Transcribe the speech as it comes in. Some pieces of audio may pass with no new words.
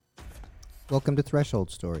Welcome to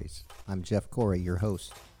Threshold Stories. I'm Jeff Corey, your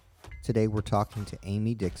host. Today we're talking to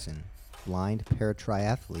Amy Dixon, blind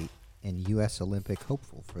paratriathlete and U.S. Olympic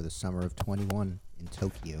hopeful for the summer of 21 in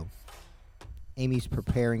Tokyo. Amy's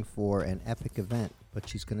preparing for an epic event, but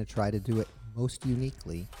she's going to try to do it most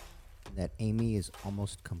uniquely, in that Amy is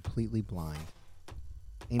almost completely blind.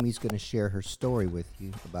 Amy's going to share her story with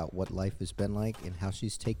you about what life has been like and how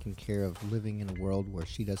she's taken care of living in a world where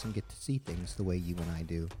she doesn't get to see things the way you and I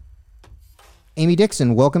do. Amy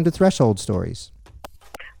Dixon, welcome to Threshold Stories.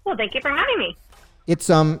 Well, thank you for having me. It's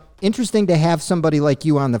interesting to have somebody like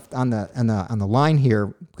you on the line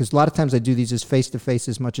here, because a lot of times I do these as face to face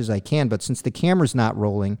as much as I can, but since the camera's not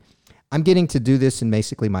rolling, I'm getting to do this in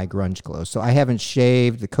basically my grunge clothes. So I haven't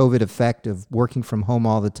shaved. The COVID effect of working from home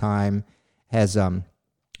all the time has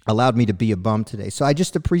allowed me to be a bum today. So I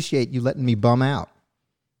just appreciate you letting me bum out.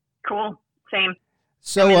 Cool. Same.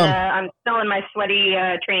 So I'm still in my sweaty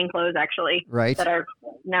training clothes, actually. Right. That are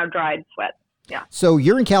now dried sweat. Yeah. So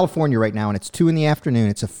you're in California right now, and it's 2 p.m.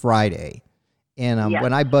 It's a Friday. And Yes.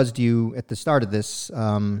 when I buzzed you at the start of this,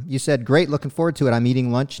 you said, great, looking forward to it. I'm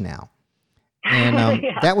eating lunch now. And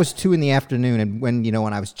Yeah. that was 2 p.m. And when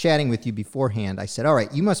I was chatting with you beforehand, I said, all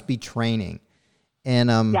right, you must be training.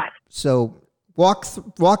 And Yes. so walk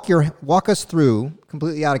us through,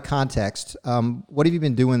 completely out of context, what have you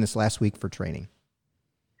been doing this last week for training?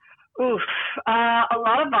 Oof. A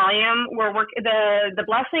lot of volume. The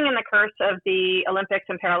blessing and the curse of the Olympics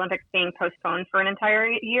and Paralympics being postponed for an entire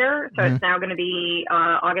year. So It's now going to be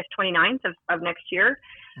August 29th of next year.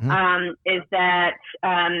 Is that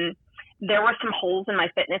there were some holes in my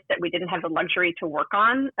fitness that we didn't have the luxury to work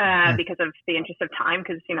on because of the interest of time,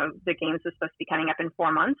 because, the games was supposed to be coming up in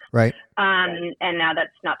 4 months. Right. And now that's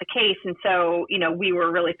not the case. And so, we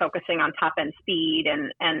were really focusing on top end speed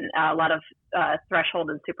and a lot of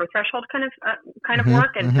threshold and super threshold kind of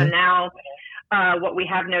work. And so now what we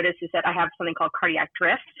have noticed is that I have something called cardiac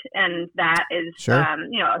drift, and that is, Sure.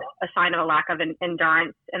 A sign of a lack of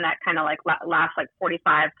endurance, and that kind of lasts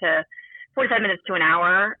 45 minutes to an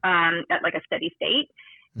hour at a steady state.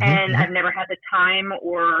 And I've never had the time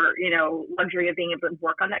or, luxury of being able to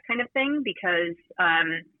work on that kind of thing because,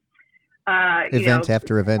 Event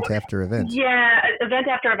after event after event. Yeah, event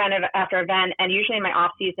after event after event. And usually in my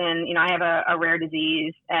off season, I have a rare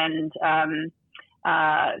disease, and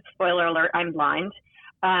spoiler alert, I'm blind.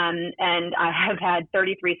 And I have had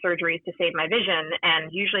 33 surgeries to save my vision,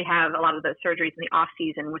 and usually have a lot of those surgeries in the off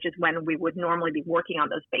season, which is when we would normally be working on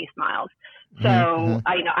those base miles. So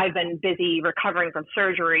I've been busy recovering from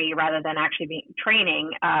surgery rather than actually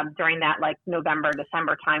training during that November,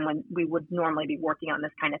 December time when we would normally be working on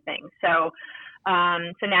this kind of thing. So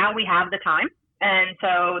now we have the time. And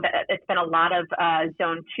so it's been a lot of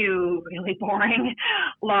zone 2, really boring,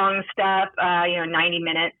 long stuff, 90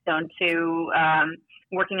 minutes, zone 2,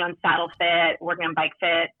 working on saddle fit, working on bike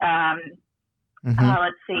fit.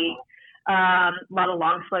 Let's see. A lot of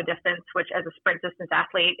long, slow distance, which as a sprint distance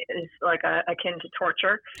athlete is akin to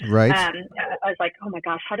torture. Right. I was like, oh my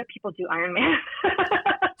gosh, how do people do Ironman?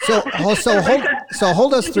 So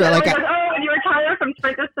hold us through. And you retire from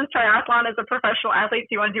sprint distance triathlon as a professional athlete, so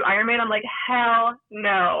you want to do Ironman? I'm like, hell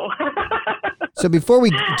no. So before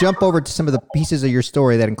we jump over to some of the pieces of your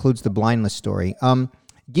story that includes the blindness story,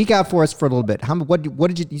 geek out for us for a little bit.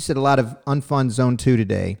 What did you said a lot of unfun zone 2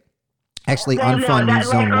 today. Actually, unfun means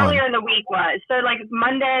zone 1. Earlier in the week was. So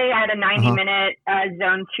Monday, I had a 90-minute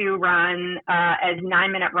zone 2 run, a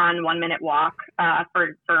 9-minute run, 1 minute walk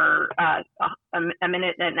for a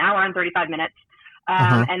minute, an hour and 35 minutes.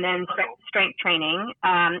 And then strength training,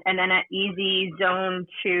 and then an easy zone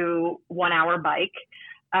 2 1 hour bike.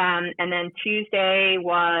 And then Tuesday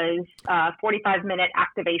was a 45-minute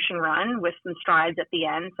activation run with some strides at the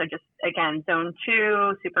end. So just, again, zone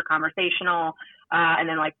 2, super conversational, and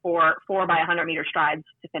then 4 by 100 meter strides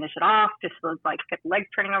to finish it off, just so get the legs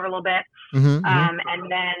turning over a little bit. And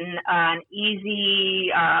then an easy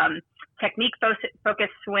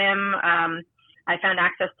technique-focused swim. I found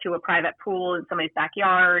access to a private pool in somebody's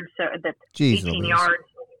backyard. So that's 18 yards.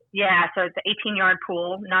 Yeah, so it's an 18-yard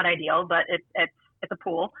pool. Not ideal, but it's a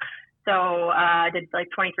pool. So I did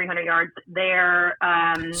 2,300 yards there.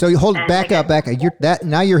 So you back up.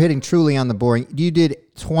 Now you're hitting truly on the boring. You did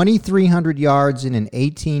 2,300 yards in an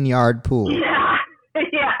 18-yard pool. Yeah.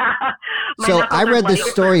 So I read this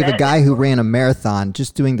story of a guy who ran a marathon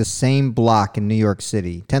just doing the same block in New York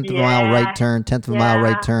City. 10th of a mile right turn, 10th of a mile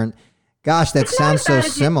right turn. Gosh, that sounds so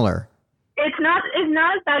similar. It's not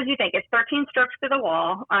as bad as you think. It's 13 strokes to the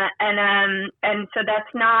wall, and so that's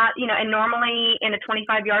not, and normally in a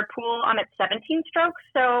 25-yard pool, I'm at 17 strokes.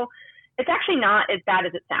 So It's actually not as bad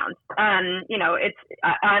as it sounds. I'm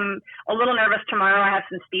a little nervous tomorrow. I have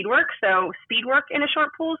some speed work. So speed work in a short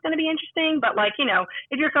pool is going to be interesting. But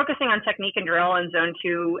if you're focusing on technique and drill and zone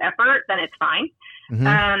 2 effort, then it's fine.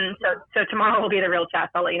 Mm-hmm. So tomorrow will be the real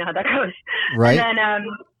test. I'll let you know how that goes. Right. And then,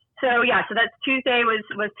 so that's Tuesday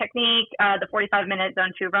was technique, the 45-minute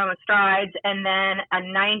zone 2 Roma strides, and then a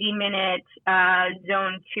 90-minute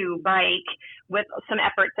zone 2 bike with some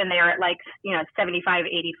efforts in there at 75,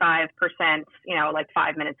 85%, like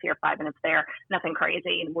 5 minutes here, 5 minutes there, nothing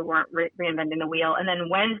crazy. And we weren't reinventing the wheel. And then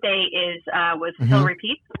Wednesday was hill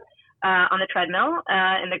repeats on the treadmill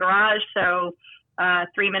in the garage. So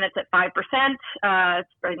 3 minutes at 5%,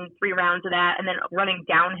 3 rounds of that, and then running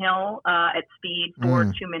downhill at speed for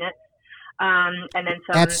 2 minutes. And then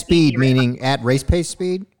some at speed, meaning at race pace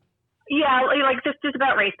speed? Yeah, just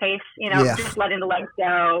about race pace, just letting the legs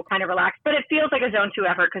go, kind of relaxed. But it feels like a zone 2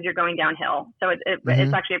 effort because you're going downhill. So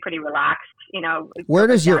it's actually a pretty relaxed, Where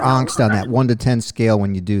does your angst on that 1 to 10 scale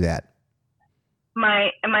when you do that?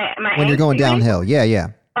 My when you're going downhill, yeah.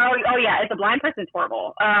 Oh yeah, as a blind person, it's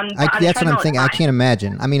horrible. That's what I'm thinking. I can't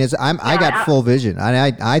imagine. I mean, I got full vision. I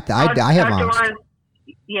have angst.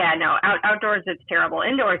 Yeah, no, outdoors it's terrible.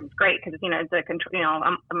 Indoors it's great because it's a control.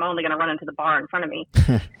 I'm only going to run into the bar in front of me.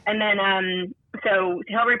 And then so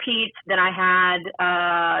hill repeats. Then I had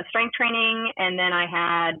strength training, and then I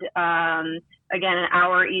had again an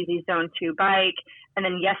hour easy zone 2 bike. And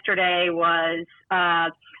then yesterday was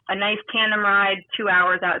a nice tandem ride, 2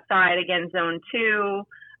 hours outside, again zone 2.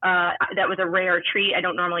 That was a rare treat. I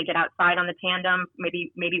don't normally get outside on the tandem,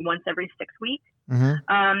 maybe once every 6 weeks. Mm-hmm.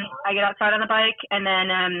 I get outside on the bike, and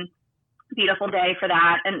then beautiful day for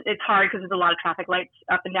that. And it's hard because there's a lot of traffic lights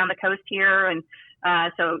up and down the coast here, and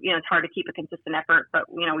so it's hard to keep a consistent effort.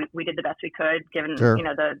 But we did the best we could given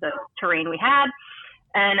the terrain we had.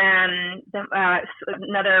 And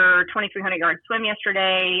another 2,300 yard swim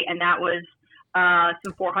yesterday, and that was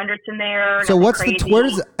some 400s in there. So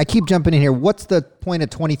I keep jumping in here. What's the point of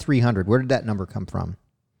 2,300? Where did that number come from?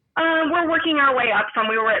 We're working our way up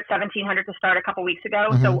we were at 1,700 to start a couple weeks ago.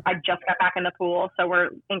 Mm-hmm. So I just got back in the pool. So we're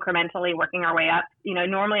incrementally working our way up.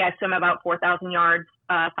 Normally I swim about 4,000 yards,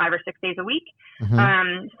 5 or 6 days a week.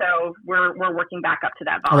 Mm-hmm. So we're working back up to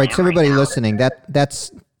that volume. All right. So everybody listening,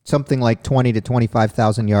 that's something like 20 to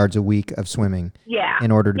 25,000 yards a week of swimming. Yeah.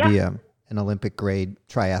 In order to be an Olympic grade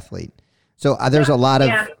triathlete. So there's a lot of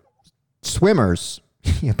swimmers,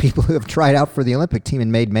 people who have tried out for the Olympic team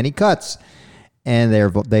and made many cuts. And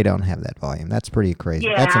they don't have that volume. That's pretty crazy.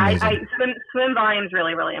 Yeah, that's amazing. Swim volume is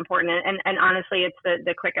really, really important. And honestly, it's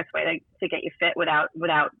the quickest way to get you fit without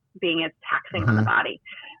being as taxing on the body.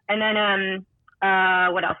 And then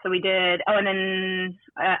what else? So we did, and then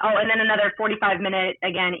another 45-minute,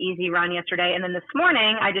 again, easy run yesterday. And then this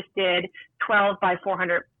morning, I just did 12 by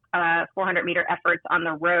 400-meter efforts on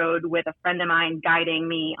the road with a friend of mine guiding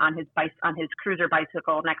me on his cruiser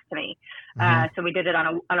bicycle next to me. So we did it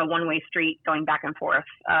on a one-way street going back and forth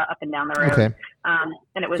up and down the road. Okay.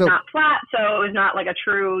 And it was not flat, so it was not like a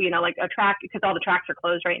true, like a track, because all the tracks are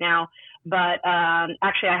closed right now. But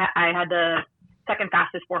actually, I had the second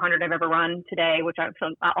fastest 400 I've ever run today, which I'll take it.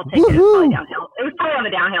 It's probably downhill. It was probably on the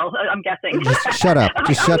downhill, I'm guessing. Just shut up.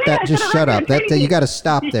 Just shut that. Just shut up. That you got to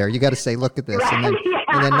stop there. You got to say, look at this, right.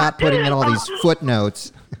 and then not putting in all these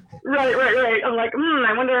footnotes. Right. I'm like,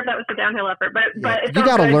 I wonder if that was the downhill effort. But you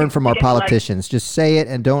got to learn from our politicians. Just say it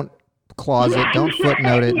and don't clause it. Don't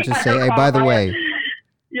footnote it. And just say, hey, by the way.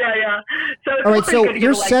 Yeah. So all right. So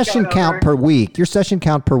your session count per week. Your session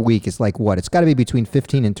count per week is like what? It's got to be between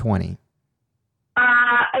 15 and 20.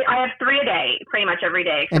 I have 3 a day, pretty much every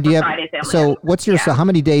day. And do you have, so what's your, so how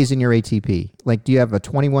many days in your ATP? Like, do you have a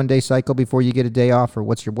 21-day cycle before you get a day off, or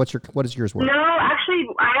what is yours work? No, actually,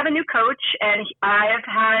 I have a new coach, and I have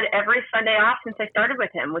had every Sunday off since I started with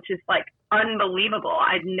him, which is like unbelievable.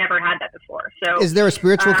 I've never had that before. So, is there a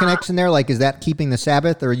spiritual connection there? Like, is that keeping the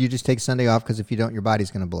Sabbath, or you just take Sunday off because if you don't, your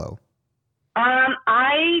body's going to blow?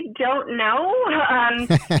 I don't know.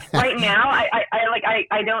 Right now,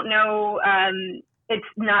 I don't know. It's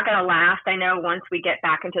not going to last. I know once we get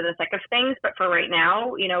back into the thick of things, but for right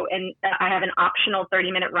now, and I have an optional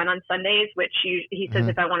 30-minute run on Sundays, which he says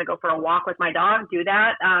if I want to go for a walk with my dog, do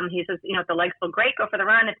that. He says, if the legs feel great, go for the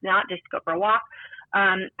run. If not, just go for a walk.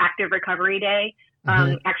 Active recovery day.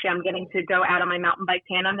 Actually, I'm getting to go out on my mountain bike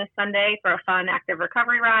tandem this Sunday for a fun active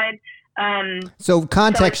recovery ride. So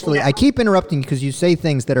contextually, I keep interrupting because you say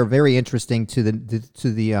things that are very interesting to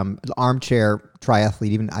the armchair triathlete.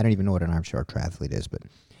 Even I don't even know what an armchair triathlete is, but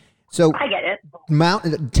so I get it.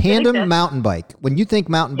 Mountain bike. When you think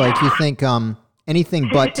mountain bike, you think anything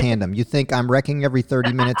but tandem. You think I'm wrecking every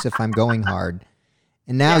 30 minutes if I'm going hard.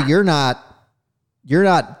 And now you're not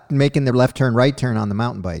making the left turn, right turn on the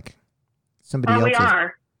mountain bike. Somebody else we is.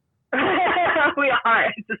 are. We are.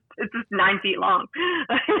 It's just 9 feet long.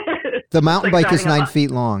 The mountain bike is 9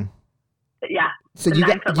 feet long. Yeah. So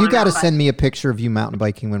you got to send me a picture of you mountain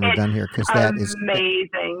biking when we're done here, because that is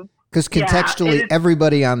amazing. Because contextually,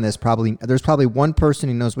 everybody on this there's probably one person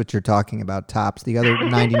who knows what you're talking about, tops. The other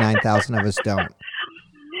 99,000 of us don't.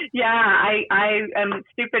 Yeah, I am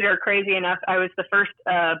stupid or crazy enough. I was the first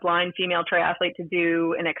blind female triathlete to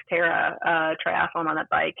do an Xterra triathlon on that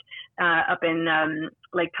bike up in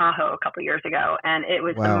Lake Tahoe a couple years ago, and it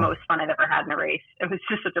was the most fun I've ever had in a race. It was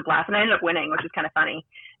just such a blast, and I ended up winning, which is kind of funny,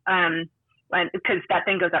 because that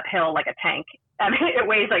thing goes uphill like a tank. I mean, it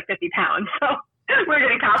weighs like 50 pounds, so we're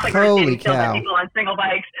getting cops like we're getting killed by people on single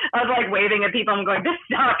bikes. I was like waving at people and going, "This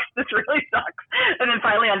sucks. This really sucks." And then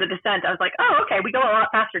finally on the descent, I was like, "Oh, okay. We go a lot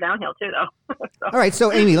faster downhill too, though." So. All right.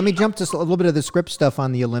 So Amy, let me jump to a little bit of the script stuff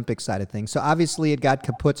on the Olympic side of things. So obviously it got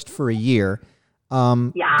kaputzed for a year.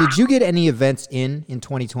 Did you get any events in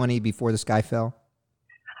 2020 before the sky fell?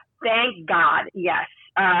 Thank God. Yes.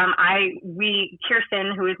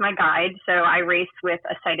 Kirsten, who is my guide, so I race with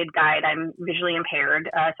a sighted guide. I'm visually impaired,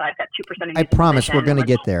 so I've got 2% of I promise we're going to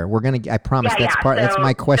get there. I promise that's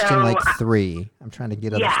my question, 3. I'm trying to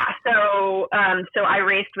get so I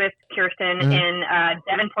raced with Kirsten in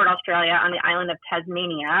Devonport, Australia, on the island of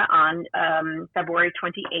Tasmania on February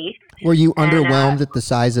 28th. Were you underwhelmed at the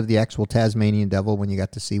size of the actual Tasmanian devil when you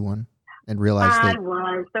got to see one? And realized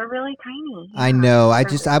they're really tiny. I know.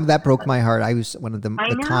 That broke my heart. I was one of the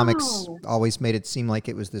comics always made it seem like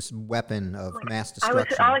it was this weapon of mass destruction. I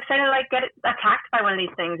was all excited to get attacked by one of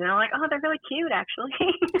these things, and they're like, "Oh, they're really cute, actually."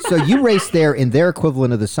 So you raced there in their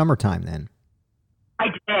equivalent of the summertime, then? I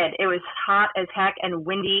did. It was hot as heck and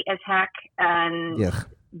windy as heck, and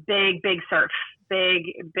big surf. Big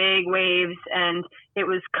waves, and it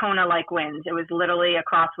was Kona-like winds. It was literally a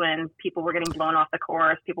crosswind. People were getting blown off the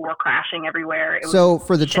course. People were crashing everywhere. So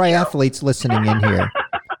for the triathletes listening in here,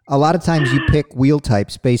 a lot of times you pick wheel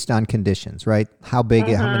types based on conditions, right? How big,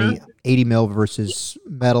 how many 80 mil versus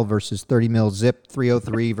metal versus 30 mil zip,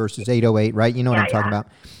 303 versus 808, right? You know what I'm talking about.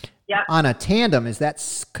 Yep. On a tandem, is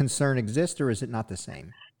that concern exist, or is it not the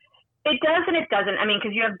same? It does and it doesn't. I mean,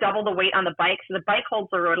 because you have double the weight on the bike. So the bike holds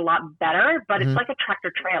the road a lot better, but it's like a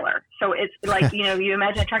tractor trailer. So it's like, you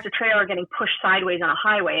imagine a tractor trailer getting pushed sideways on a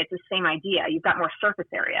highway. It's the same idea. You've got more surface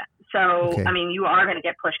area. So, I mean, you are going to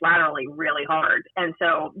get pushed laterally really hard. And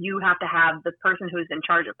so you have to have the person who's in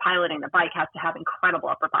charge of piloting the bike has to have incredible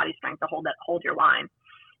upper body strength to hold your line.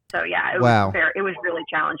 So, yeah, it was really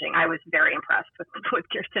challenging. I was very impressed with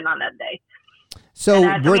Kirsten on that day. So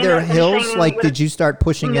were there hills? Did you start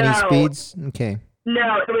pushing any speeds? Okay.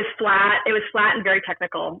 No, it was flat. It was flat and very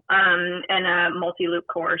technical, and a multi-loop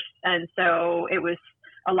course. And so it was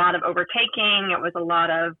a lot of overtaking. It was a lot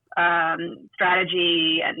of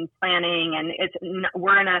strategy and planning. And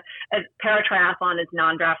we're in a para-triathlon is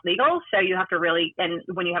non-draft legal. So you have to really, and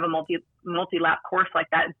when you have a multi-lap course like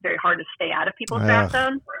that, it's very hard to stay out of people's draft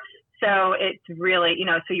zones. So it's really,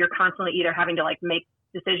 so you're constantly either having to make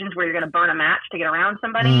decisions where you're going to burn a match to get around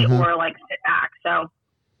somebody or sit back. So,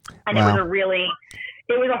 and it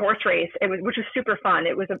was a horse race. Which was super fun.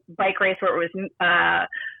 It was a bike race where it was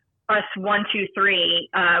us 1, 2, 3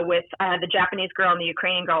 with the Japanese girl and the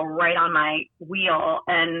Ukrainian girl right on my wheel,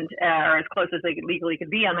 and or as close as they legally could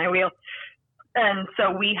be on my wheel. And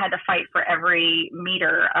so we had to fight for every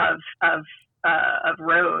meter of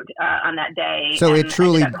road on that day. So it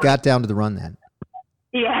truly got down to the run then.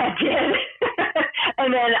 Yeah, it did.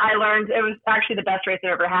 And then I learned it was actually the best race I've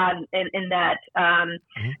ever had in that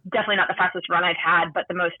definitely not the fastest run I've had, but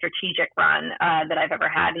the most strategic run that I've ever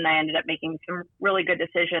had. And I ended up making some really good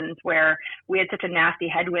decisions where we had such a nasty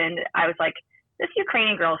headwind. I was like, this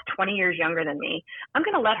Ukrainian girl is 20 years younger than me. I'm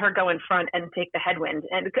going to let her go in front and take the headwind.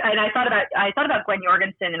 And I thought about Gwen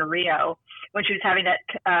Jorgensen in Rio when she was having that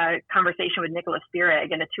conversation with Nicholas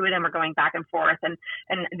Spirig, and the two of them are going back and forth, and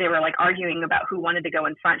they were arguing about who wanted to go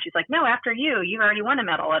in front. She's like, no, after you already won a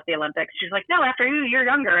medal at the Olympics. She's like, no, after you, you're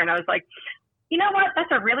younger. And I was like, you know what? That's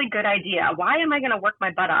a really good idea. Why am I going to work my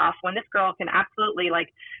butt off when this girl can absolutely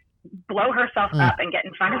blow herself up and get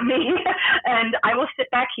in front of me? And I will sit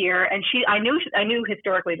back here. And I knew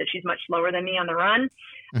historically that she's much slower than me on the run.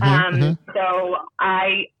 So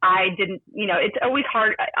I didn't, it's always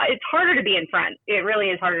hard. It's harder to be in front. It really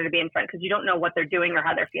is harder to be in front because you don't know what they're doing or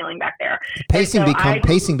how they're feeling back there.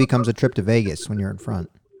 Pacing becomes a trip to Vegas when you're in front.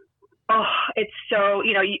 Oh, it's so,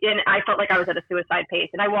 and I felt like I was at a suicide pace,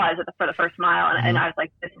 and I was for the first mile, and I was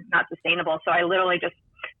like, this is not sustainable. So I literally just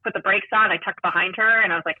put the brakes on. I tucked behind her,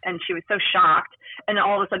 and I was like, and she was so shocked. And then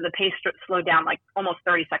all of a sudden, the pace slowed down like almost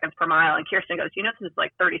 30 seconds per mile. And Kirsten goes, this is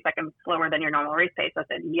like 30 seconds slower than your normal race pace. I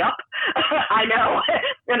said, yup, I know.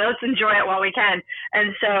 Let's enjoy it while we can.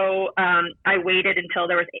 And so I waited until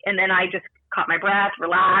there was, and then I just caught my breath,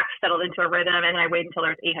 relaxed, settled into a rhythm, and I waited until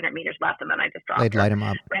there was 800 meters left, and then I just dropped. They'd light him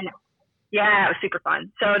up. Yeah, it was super fun.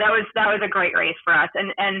 So that was a great race for us,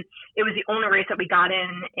 and it was the only race that we got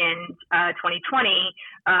in 2020.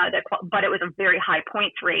 But it was a very high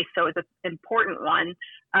points race, so it was an important one.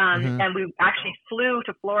 And we actually flew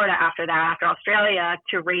to Florida after Australia,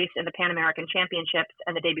 to race in the Pan American Championships.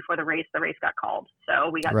 And the day before the race got called, so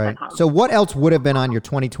we got sent home. So what else would have been on your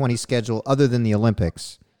 2020 schedule other than the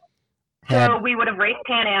Olympics? So we would have raced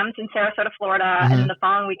Pan Ams in Sarasota, Florida, and then the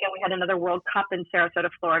following weekend we had another World Cup in Sarasota,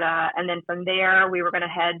 Florida, and then from there we were going to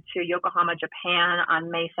head to Yokohama, Japan on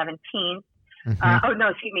May 17th.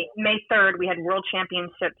 May 3rd we had World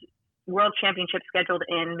Championship scheduled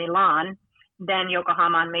in Milan, then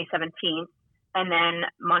Yokohama on May 17th, and then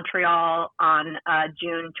Montreal on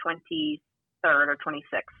June 23rd or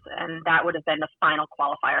 26th, and that would have been the final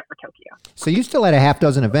qualifier for Tokyo. So you still had a half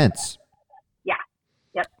dozen events. Yeah.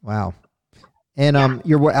 Yep. Wow. And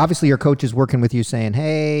obviously your coach is working with you, saying,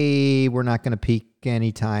 "Hey, we're not going to peak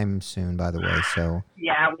anytime soon." By the way, so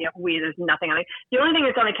yeah, there's nothing on it. The only thing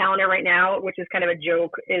that's on the calendar right now, which is kind of a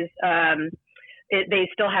joke, is they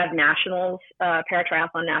still have nationals,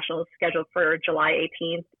 paratriathlon nationals scheduled for July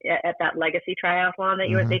 18th at that Legacy Triathlon that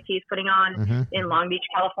USAT is putting on in Long Beach,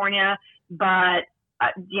 California. But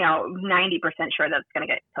 90% sure that's going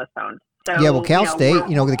to get postponed. So yeah, well, Cal State,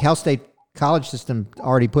 the Cal State college system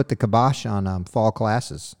already put the kibosh on fall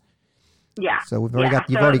classes. Yeah. So you've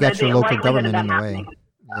already got your local government in the way.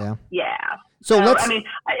 Yeah. Yeah. So it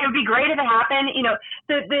would be great if it happened.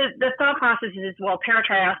 The thought process is, well,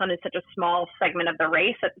 paratriathlon is such a small segment of the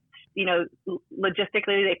race that,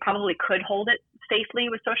 logistically they probably could hold it safely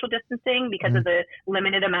with social distancing because of the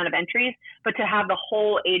limited amount of entries. But to have the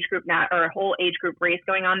whole age group race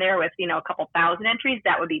going on there with, a couple thousand entries,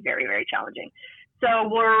 that would be very, very challenging. So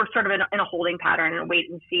we're sort of in a holding pattern and wait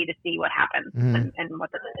and see what happens and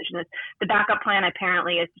what the decision is. The backup plan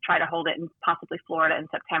apparently is to try to hold it in possibly Florida in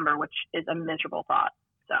September, which is a miserable thought.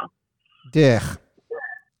 So.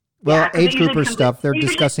 Well, age grouper stuff, they're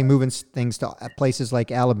discussing moving things to places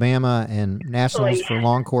like Alabama and nationals for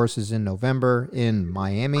long courses in November in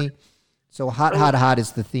Miami. So hot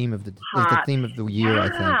is the theme of the year, I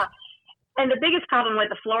think. And the biggest problem with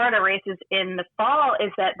the Florida races in the fall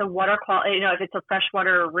is that the water quality, if it's a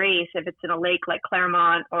freshwater race, if it's in a lake like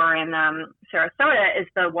Claremont or in Sarasota, is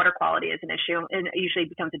the water quality is an issue, and it usually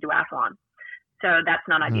becomes a duathlon. So that's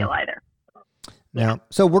not ideal either. Now,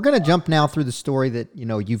 so we're going to jump now through the story that,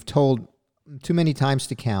 you've told too many times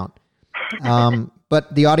to count.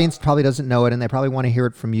 But the audience probably doesn't know it, and they probably want to hear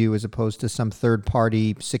it from you as opposed to some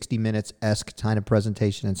third-party 60 Minutes-esque kind of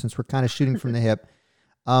presentation. And since we're kind of shooting from the hip,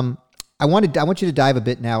 I want you to dive a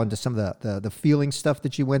bit now into some of the feeling stuff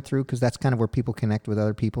that you went through, because that's kind of where people connect with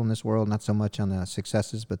other people in this world, not so much on the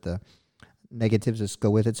successes, but the negatives that go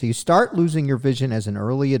with it. So you start losing your vision as an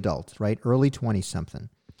early adult, right? Early 20-something.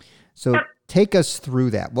 So take us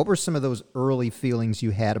through that. What were some of those early feelings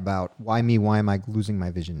you had about why me? Why am I losing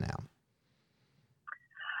my vision now?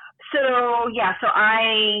 So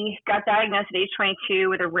I got diagnosed at age 22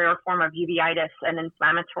 with a rare form of uveitis, an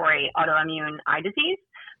inflammatory autoimmune eye disease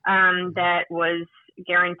that was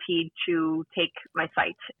guaranteed to take my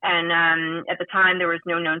sight. And at the time, there was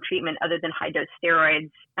no known treatment other than high-dose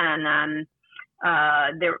steroids, and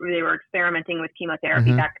they were experimenting with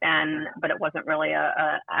chemotherapy back then, but it wasn't really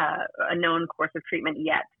a known course of treatment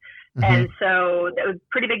yet. And so that was a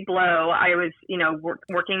pretty big blow. I was,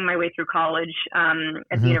 working my way through college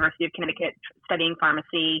at the University of Connecticut, studying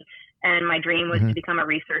pharmacy. And my dream was to become a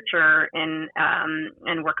researcher and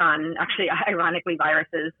work on, actually, ironically,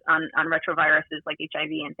 viruses, on retroviruses like HIV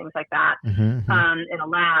and things like that in a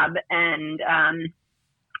lab. And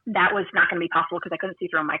that was not going to be possible because I couldn't see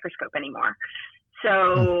through a microscope anymore.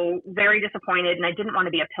 So very disappointed. And I didn't want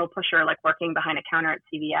to be a pill pusher, like working behind a counter at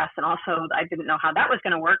CVS. And also I didn't know how that was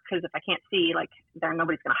going to work, because if I can't see,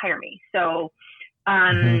 nobody's going to hire me. So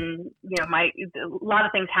a lot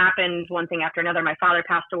of things happened, one thing after another. My father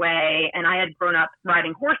passed away, and I had grown up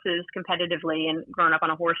riding horses competitively and grown up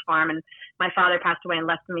on a horse farm. And my father passed away and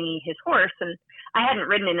left me his horse. And I hadn't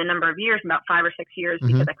ridden in a number of years, about 5 or 6 years,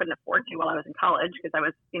 because I couldn't afford to while I was in college, because I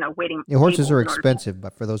was, waiting. Yeah, horses are expensive,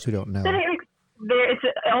 but for those who don't know. It's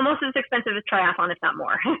almost as expensive as triathlon, if not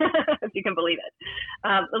more, if you can believe it.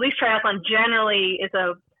 At least triathlon generally is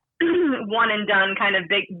a one and done kind of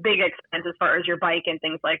big expense as far as your bike and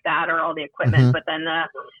things like that, or all the equipment, but then the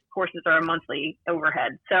courses are a monthly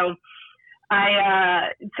overhead. So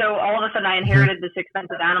so all of a sudden I inherited this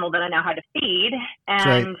expensive animal that I now had to feed,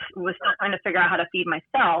 and was still trying to figure out how to feed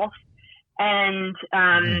myself. And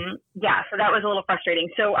so that was a little frustrating.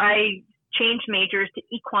 So I changed majors to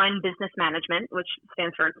equine business management, which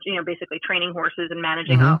stands for, basically training horses and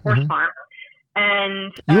managing a horse farm.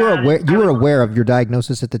 And you were aware of your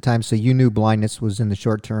diagnosis at the time, so you knew blindness was in the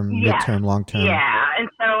short term, midterm, long term. Yeah, and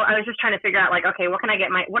so I was just trying to figure out, like, okay, what can I get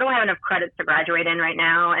what do I have enough credits to graduate in right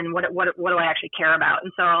now, and what do I actually care about?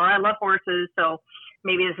 And so I love horses, so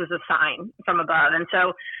maybe this is a sign from above. And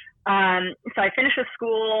so I finished with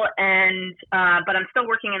school, and but I'm still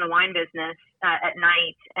working in the wine business at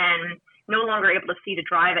night, and no longer able to see to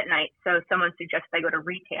drive at night. So someone suggested I go to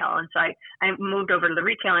retail. And so I moved over to the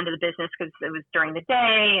retail end of the business because it was during the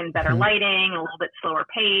day and better lighting, a little bit slower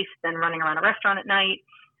pace than running around a restaurant at night.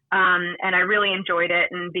 And I really enjoyed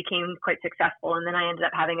it and became quite successful. And then I ended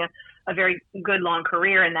up having a very good long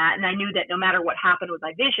career in that. And I knew that no matter what happened with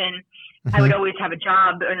my vision, I would always have a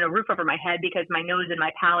job and a roof over my head, because my nose and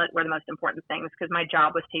my palate were the most important things, because my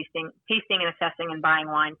job was tasting and assessing and buying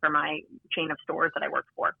wine for my chain of stores that I worked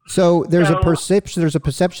for. So there's a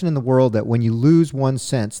perception in the world that when you lose one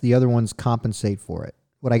sense, the other ones compensate for it.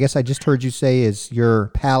 What I guess I just heard you say is your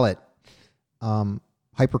palate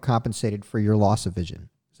hypercompensated for your loss of vision.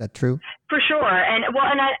 Is that true? For sure. And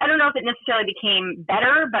I don't know if it necessarily became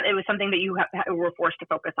better, but it was something that you were forced to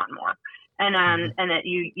focus on more, and that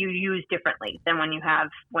you use differently than when you have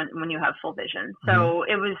full vision. So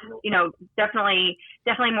it was, definitely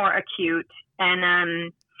more acute,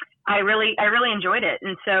 and I really enjoyed it.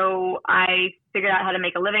 And so I figured out how to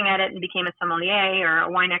make a living at it and became a sommelier, or a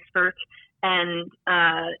wine expert. And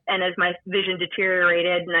as my vision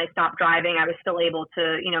deteriorated and I stopped driving, I was still able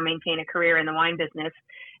to, maintain a career in the wine business,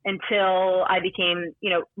 until I became,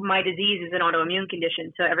 my disease is an autoimmune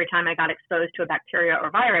condition. So every time I got exposed to a bacteria or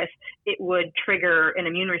virus, it would trigger an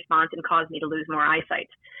immune response and cause me to lose more eyesight.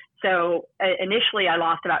 So initially I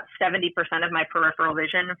lost about 70% of my peripheral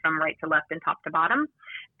vision from right to left and top to bottom.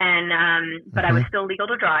 And, but I was still legal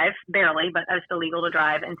to drive, barely, but I was still legal to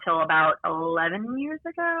drive until about 12 years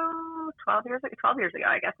ago,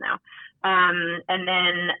 I guess now. And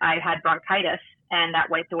then I had bronchitis, and that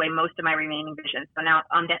wiped away most of my remaining vision. So now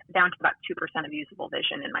I'm down to about 2% of usable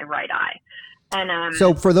vision in my right eye. And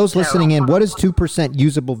so for those listening in, what does 2%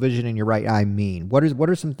 usable vision in your right eye mean? What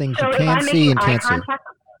are some things you can see and can't see?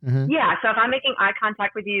 Yeah, so if I'm making eye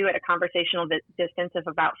contact with you at a conversational distance of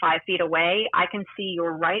about 5 feet away, I can see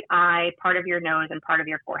your right eye, part of your nose, and part of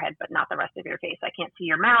your forehead, but not the rest of your face. I can't see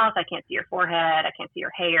your mouth, I can't see your forehead, I can't see your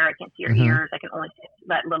hair, I can't see your ears. I can only see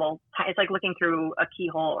that little, it's like looking through a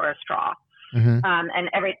keyhole or a straw. And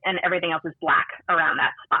everything else is black around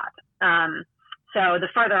that spot. So the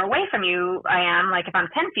further away from you I am, like if I'm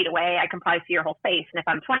 10 feet away, I can probably see your whole face. And if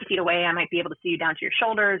I'm 20 feet away, I might be able to see you down to your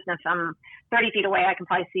shoulders. And if I'm 30 feet away, I can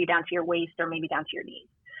probably see you down to your waist or maybe down to your knees.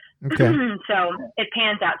 Okay. So it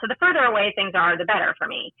pans out. So the further away things are, the better for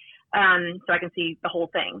me. So I can see the whole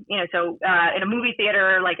thing, so in a movie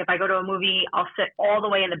theater, like if I go to a movie, I'll sit all the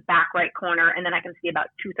way in the back right corner, and then I can see about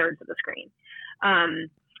 2/3 of the screen.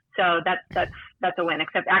 So that's a win,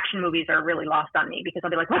 except action movies are really lost on me, because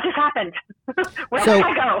I'll be like, what just happened? Where did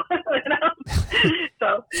I go?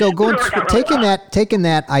 So taking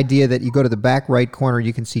that idea that you go to the back right corner,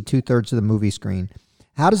 you can see 2/3 of the movie screen.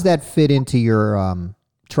 How does that fit into your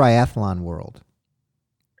triathlon world?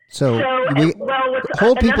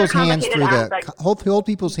 Hold people's hands through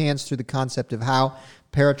the concept of how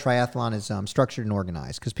paratriathlon is structured and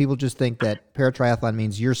organized, because people just think that paratriathlon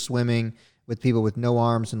means you're swimming with people with no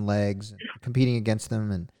arms and legs, and competing against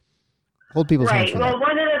them, and hold people's hands for that. Well,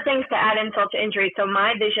 one of the things to add insult to injury, so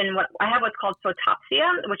my vision, I have what's called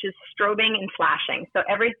photopsia, which is strobing and flashing. So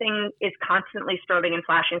everything is constantly strobing and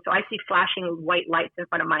flashing. So I see flashing white lights in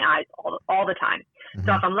front of my eyes all the time.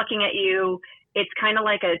 So if I'm looking at you, it's kind of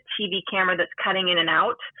like a TV camera that's cutting in and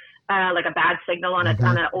out. Like a bad signal on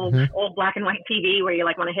an old black and white TV, where you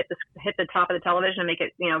like want to hit the top of the television and make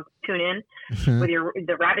it tune in with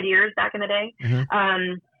the rabbit ears back in the day.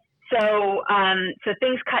 So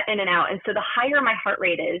things cut in and out, and so the higher my heart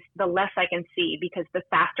rate is, the less I can see, because the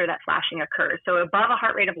faster that flashing occurs. So above a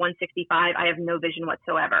heart rate of 165, I have no vision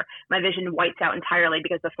whatsoever. My vision whites out entirely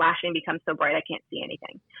because the flashing becomes so bright I can't see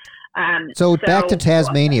anything. So back to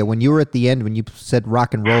Tasmania, when you were at the end, when you said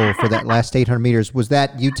rock and roll for that last 800 meters, was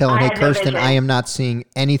that you telling, hey, Kirsten, I am not seeing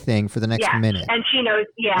anything for the next minute? And she knows,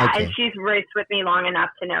 and she's raced with me long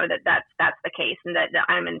enough to know that that's the case, and that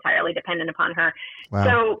I'm entirely dependent upon her. Wow.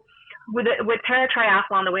 So with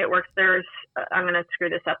paratriathlon, the way it works, there's I'm going to screw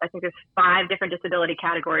this up. I think there's 5 different disability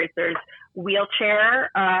categories. There's wheelchair,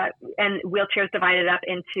 and wheelchairs divided up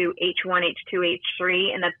into H1, H2,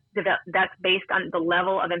 H3, and that's based on the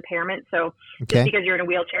level of impairment. So just because you're in a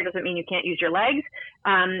wheelchair doesn't mean you can't use your legs.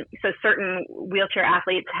 So certain wheelchair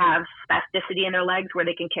athletes have spasticity in their legs where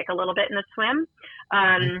they can kick a little bit in the swim.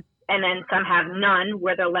 And then some have none,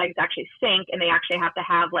 where their legs actually sink, and they actually have to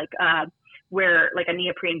have wear like a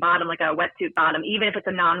neoprene bottom, like a wetsuit bottom. Even if it's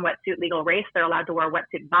a non-wetsuit legal race, they're allowed to wear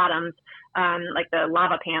wetsuit bottoms, like the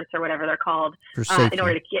lava pants or whatever they're called, in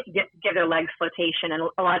order to give their legs flotation. And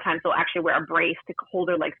a lot of times they'll actually wear a brace to hold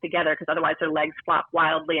their legs together, because otherwise their legs flop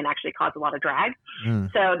wildly and actually cause a lot of drag.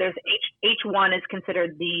 So there's H1 is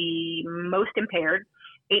considered the most impaired,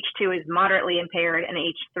 H2 is moderately impaired, and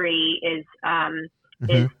H3 is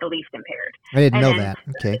the least impaired. I didn't know that.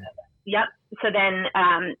 Okay. Yep. So then,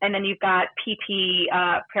 and then you've got PT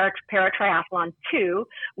paratriathlon 2,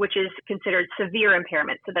 which is considered severe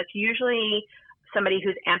impairment. So that's usually somebody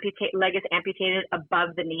whose leg is amputated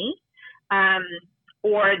above the knee,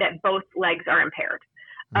 or that both legs are impaired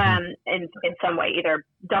in some way, either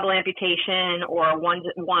double amputation, or one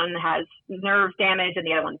has nerve damage and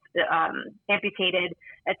the other one's amputated,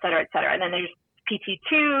 et cetera, et cetera. And then there's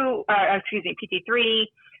PT3,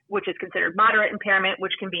 which is considered moderate impairment,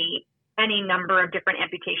 which can be any number of different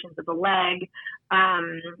amputations of the leg,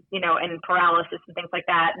 and paralysis and things like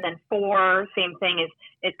that. And then 4, same thing,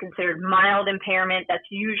 is considered mild impairment. That's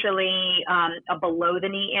usually a below the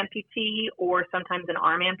knee amputee, or sometimes an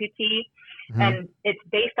arm amputee. And it's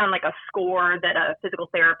based on like a score that a physical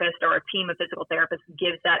therapist or a team of physical therapists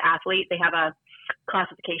gives that athlete. They have a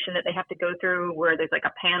classification that they have to go through, where there's like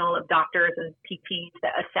a panel of doctors and PTs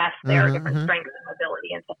that assess their different strengths and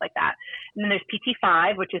mobility and stuff like that. And then there's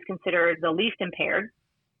PT5, which is considered the least impaired.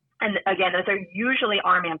 And again, those are usually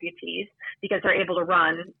arm amputees, because they're able to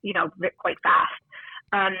run, quite fast,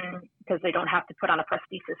 because they don't have to put on a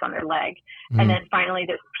prosthesis on their leg. And then finally,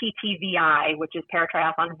 there's PTVI, which is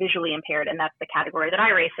paratriathlon visually impaired, and that's the category that I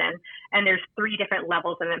race in. And there's 3 different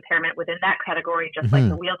levels of impairment within that category, just like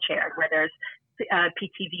the wheelchair, where there's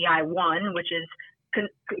PTVI 1, which is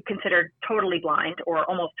considered totally blind or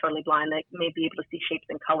almost totally blind. They may be able to see shapes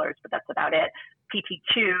and colors, but that's about it.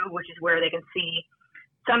 PT2, which is where they can see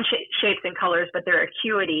some shapes and colors, but their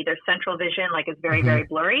acuity, their central vision, is very, very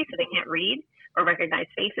blurry, so they can't read or recognize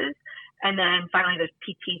faces. And then finally, there's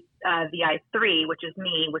PTVI3, which is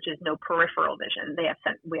me, which is no peripheral vision. We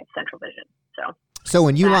have central vision. So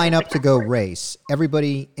when you line up to go race,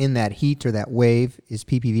 everybody in that heat or that wave is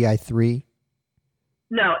PPVI3?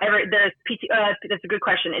 No, there's that's a good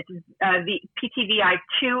question. It's PTVI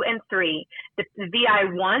 2 and 3. The VI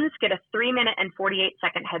 1s get a 3-minute and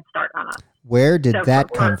 48-second head start on us. Where did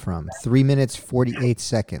that come from? 3 minutes, 48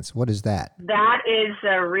 seconds. What is that? That is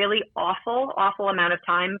a really awful amount of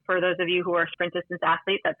time for those of you who are sprint distance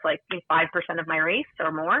athletes. That's like 5% of my race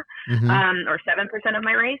or more, or 7% of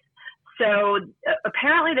my race. So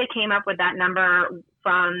apparently they came up with that number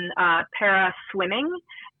from para swimming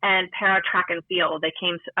and para track and field. They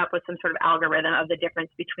came up with some sort of algorithm of the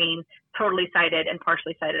difference between totally sighted and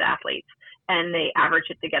partially sighted athletes, and they average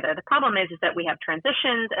it together. The problem is that we have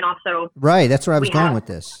transitions, and also right. That's where I was going with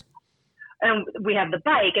this. And we have the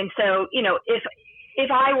bike, and so if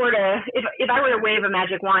I were to wave a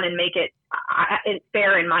magic wand and make it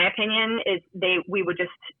fair, in my opinion, we would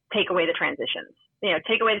just take away the transitions.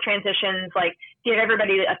 Take away the transitions, like give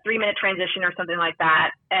everybody a 3-minute transition or something like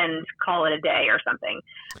that, and call it a day or something.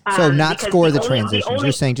 So not score the transitions.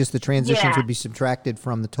 You're saying just the transitions would be subtracted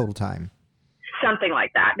from the total time. Something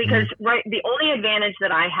like that, because the only advantage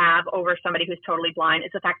that I have over somebody who's totally blind is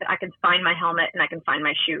the fact that I can find my helmet and I can find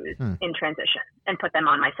my shoes in transition and put them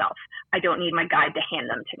on myself. I don't need my guide to hand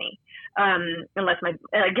them to me, unless my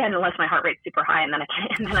heart rate's super high, and then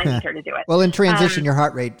I need her to do it. Well, in transition, your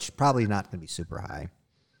heart rate's probably not going to be super high.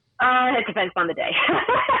 It depends on the day.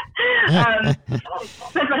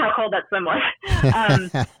 Depends on how cold that swim was.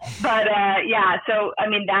 So I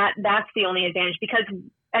mean that's the only advantage, because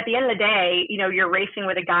at the end of the day, you're racing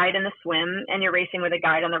with a guide in the swim and you're racing with a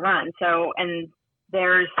guide on the run. So, and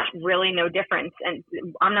there's really no difference. And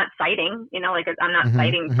I'm not sighting, I'm not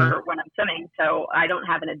sighting for when I'm swimming. So I don't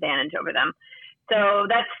have an advantage over them. So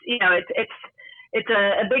that's, it's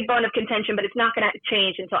a big bone of contention, but it's not going to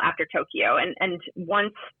change until after Tokyo. And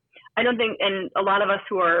once, I don't think, and a lot of us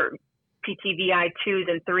who are PTVI 2s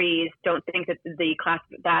and 3s don't think that the class,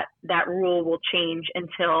 that rule will change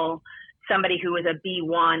until somebody who is a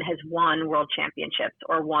B1 has won world championships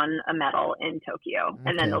or won a medal in Tokyo.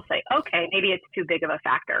 And then they'll say, okay, maybe it's too big of a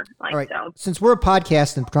factor. Like, all right. So Since we're a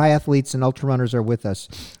podcast and triathletes and ultra runners are with us,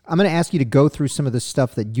 I'm going to ask you to go through some of the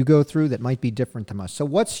stuff that you go through that might be different from us. So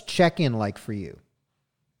what's check-in like for you?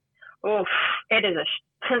 Oh, it is a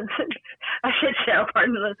shit show,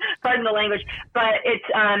 pardon the language, but it's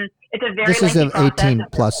a very This is an process. 18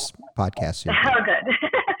 plus podcast. Oh, good.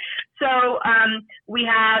 So we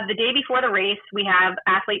have the day before the race, we have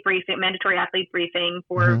athlete briefing, mandatory athlete briefing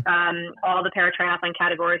for all the para-triathlon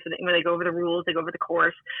categories, where they go over the rules, they go over the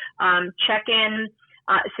course. Check-in.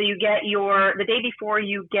 So you get the day before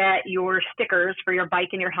you get your stickers for your bike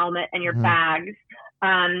and your helmet and your bags.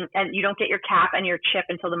 And you don't get your cap and your chip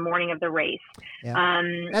until the morning of the race. Yeah.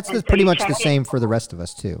 That's pretty much the same for the rest of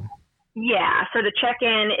us too. Yeah. So the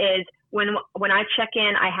check-in is when I check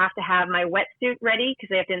in, I have to have my wetsuit ready because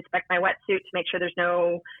they have to inspect my wetsuit to make sure there's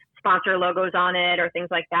no sponsor logos on it or things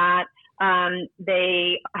like that.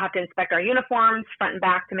 They have to inspect our uniforms front and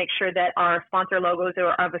back to make sure that our sponsor logos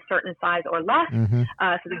are of a certain size or less. So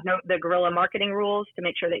there's the guerrilla marketing rules to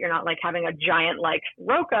make sure that you're not like having a giant like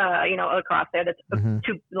Roca, across there that's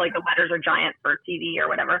too, like the letters are giant for TV or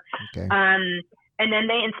whatever. Okay. And then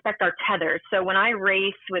they inspect our tethers. So when I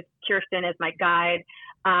race with Kirsten as my guide,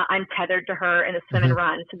 I'm tethered to her in the swim and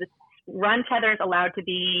run. So the run tether is allowed to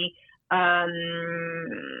be,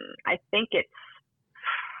 I think it's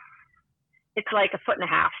like 1.5 feet.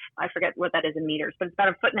 I forget what that is in meters, but it's about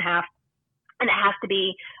 1.5 feet. And it has to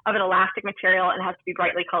be of an elastic material and it has to be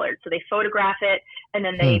brightly colored. So they photograph it and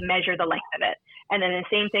then they measure the length of it. And then the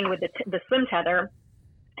same thing with the swim tether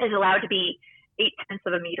is allowed to be 0.8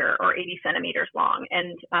 of a meter or 80 centimeters long.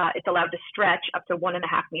 And it's allowed to stretch up to 1.5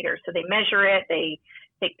 meters. So they measure it, they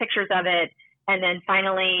take pictures of it. And then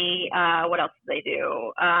finally, what else do they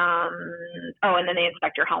do? And then they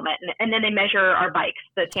inspect your helmet. And then they measure our bikes.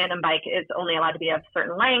 The tandem bike is only allowed to be of a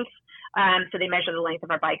certain length. So they measure the length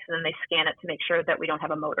of our bikes and then they scan it to make sure that we don't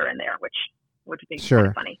have a motor in there, which would be kind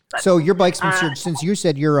of funny. But, so your bikes, since you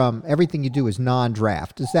said your everything you do is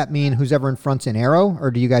non-draft, does that mean who's ever in front's in aero,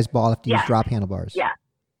 or do you guys all have to use drop handlebars? Yeah.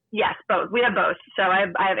 Yes, both. We have both. So I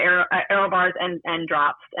have aero bars and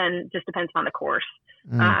drops, and just depends on the course.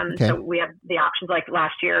 So we have the options, like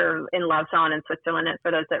last year in Lausanne in Switzerland, and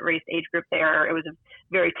for those that raced age group there, it was a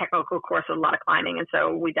very technical course with a lot of climbing, and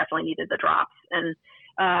so we definitely needed the drops. And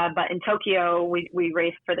but in Tokyo, we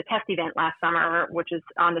raced for the test event last summer, which is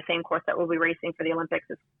on the same course that we'll be racing for the Olympics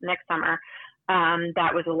next summer.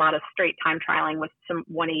 That was a lot of straight time trialing with some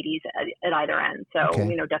 180s at either end. So,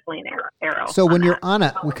 definitely an aero. So when you're on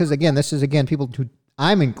because again, this is people who,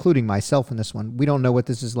 I'm including myself in this one. We don't know what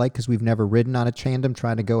this is like because we've never ridden on a tandem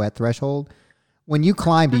trying to go at threshold. When you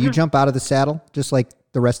climb, do you jump out of the saddle just like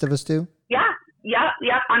the rest of us do?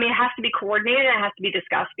 Yeah. I mean, it has to be coordinated. It has to be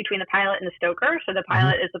discussed between the pilot and the stoker. So the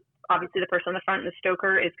pilot is obviously the person on the front, and the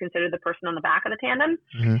stoker is considered the person on the back of the tandem.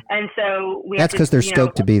 And so that's because they're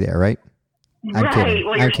stoked to be there, right? I'm right. Kidding.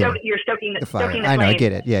 Well, you're stoking the fire. I know. I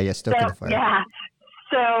get it. Yeah. Stoking the fire. Yeah.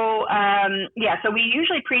 So, so we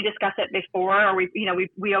usually pre-discuss it before, or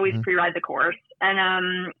we always pre-ride the course.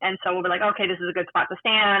 And so we'll be like, okay, this is a good spot to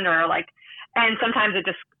stand, or like, and sometimes it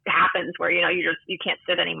just happens where, you can't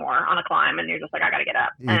sit anymore on a climb and you're just like, I got to get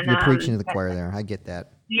up. You're preaching to the choir there. I get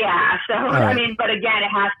that. Yeah. So, right. I mean, but again, it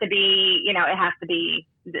has to be,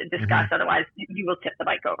 discussed. Otherwise you will tip the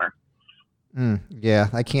bike over. Yeah,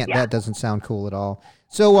 I can't. Yeah. That doesn't sound cool at all.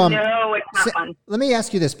 So, no, it's not fun. Let me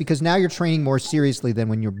ask you this, because now you're training more seriously than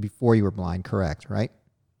before you were blind, correct? Right?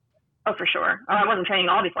 Oh, for sure. I wasn't training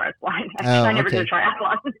at all before I was blind. I never did a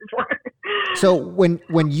triathlon before. So when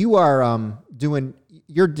you are doing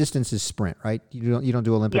your distance is sprint, right? You don't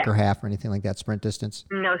do Olympic or half or anything like that. Sprint distance?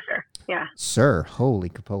 No, sir. Yeah. Sir, holy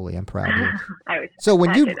capoli, I'm proud of you. So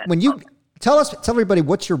when you tell everybody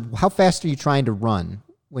how fast are you trying to run?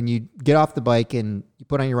 When you get off the bike and you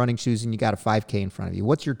put on your running shoes and you got a 5K in front of you,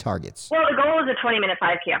 what's your targets? Well, the goal is a 20-minute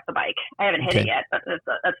 5K off the bike. I haven't hit it yet, but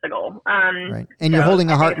that's the goal. Right. And you're holding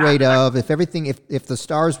a heart rate of, if the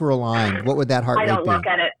stars were aligned, what would that heart rate be? I don't look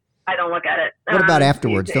at it. What about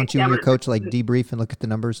afterwards? Don't you and your coach debrief and look at the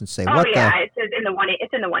numbers and say, it's in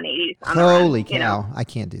the 180s. Holy cow. I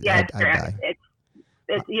can't do that. I'd die.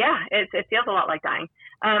 It feels a lot like dying.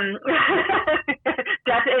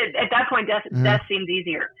 Death, at that point, death seems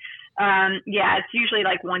easier. It's usually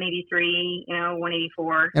like 183,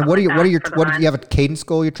 184. And do you have a cadence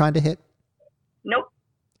goal you're trying to hit? Nope.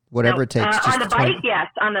 Whatever it takes. On the bike, yes.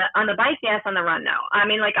 On the bike, yes. On the run, no. I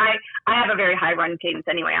mean, like I have a very high run cadence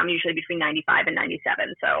anyway. I'm usually between 95 and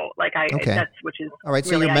 97. So which is all right.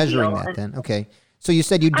 So really you're measuring ideal. that then. Okay. So you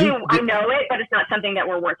said you do. I know it, but it's not something that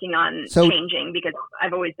we're working on changing because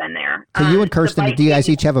I've always been there. So you and Kirsten, do you guys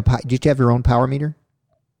each have your own power meter?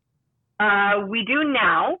 We do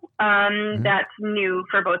now. That's new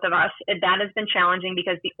for both of us. That has been challenging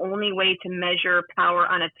because the only way to measure power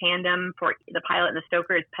on a tandem for the pilot and the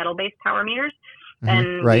stoker is pedal-based power meters.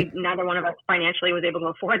 And neither one of us financially was able to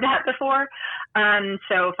afford that before.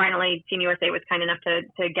 So finally, Team USA was kind enough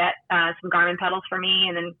to get some Garmin pedals for me,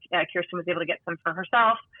 and then Kirsten was able to get some for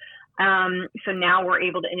herself. So now we're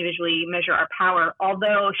able to individually measure our power,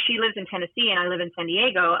 although she lives in Tennessee and I live in San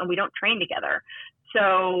Diego, and we don't train together.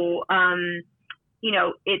 So,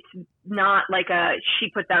 it's not like she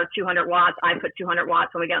puts out 200 watts, I put 200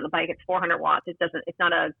 watts. When we get on the bike, it's 400 watts. It's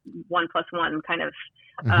not a 1+1 kind of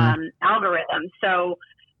algorithm. So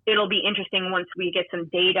it'll be interesting once we get some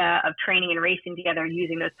data of training and racing together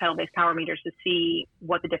using those pedal-based power meters to see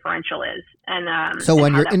what the differential is. And so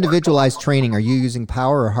when you're individualized training, are you using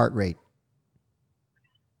power or heart rate?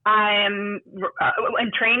 I'm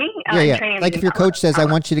in training. Training, like if your coach says, "I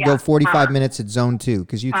want you to go 45 minutes at zone 2,"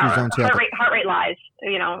 because you threw zone 2. Heart rate lies.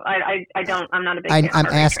 I'm not a big. I'm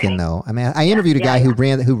asking though. I interviewed a guy who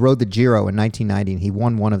rode the Giro in 1990, and he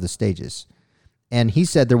won one of the stages, and he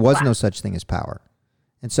said there was no such thing as power,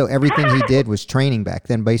 and so everything he did was training back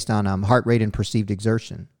then based on heart rate and perceived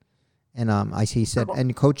exertion. And he said, and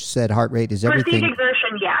the coach said heart rate is everything. Perceived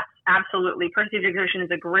exertion, yes. Absolutely. Perceived exertion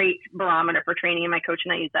is a great barometer for training, and my coach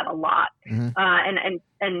and I use that a lot. And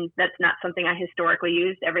that's not something I historically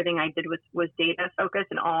used. Everything I did was data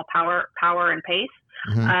focused and all power and pace.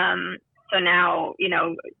 So now,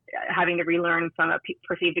 having to relearn from a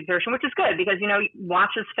perceived exertion, which is good because,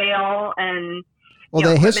 watches fail and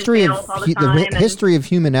the history of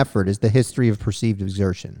human effort is the history of perceived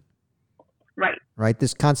exertion. Right.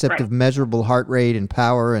 This concept of measurable heart rate and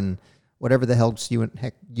power and whatever the hell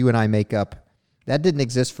you and I make up, that didn't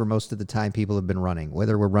exist for most of the time people have been running.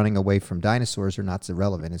 Whether we're running away from dinosaurs or not is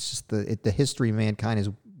irrelevant. It's just the history of mankind is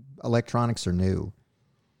electronics are new.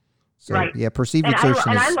 So perceived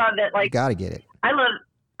exertion I love that. You got to get it. I love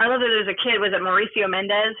that there's a kid, was it Mauricio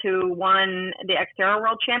Mendez, who won the Xterra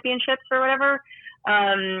World Championships or whatever.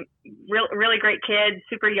 Really great kid,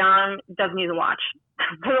 super young, doesn't use a watch.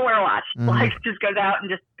 Doesn't wear a watch. Like just goes out and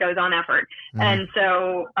just goes on effort. And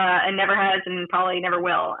so and never has and probably never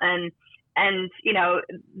will. And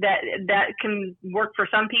that can work for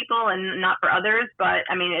some people and not for others. But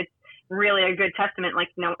I mean, it's really a good testament,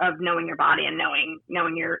 of knowing your body and knowing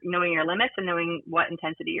your limits and knowing what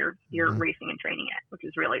intensity you're racing and training at, which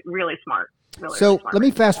is really, really smart. Really smart. Let me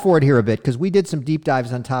fast forward here a bit because we did some deep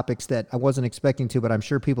dives on topics that I wasn't expecting to, but I'm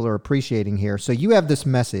sure people are appreciating here. So you have this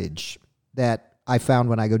message that I found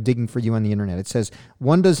when I go digging for you on the internet. It says,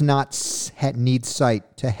 one does not need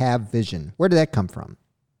sight to have vision. Where did that come from?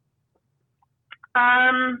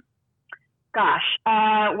 Well,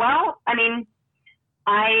 I mean,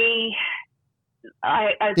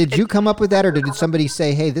 did you come up with that, or did somebody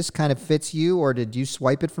say, hey, this kind of fits you, or did you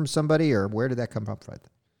swipe it from somebody, or where did that come from?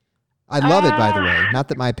 I love it, by the way. Not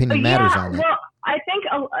that my opinion matters on it. Well, I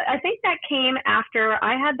think that came after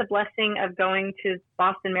I had the blessing of going to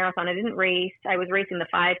Boston Marathon. I didn't race. I was racing the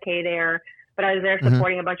 5K there, but I was there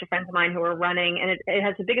supporting a bunch of friends of mine who were running, and it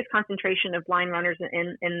has the biggest concentration of blind runners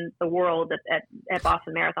in the world at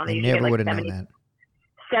Boston Marathon. I never would have known that.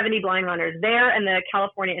 70 blind runners there, and the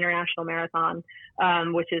California International Marathon,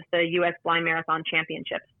 which is the U.S. Blind Marathon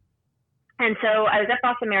Championships. And so I was at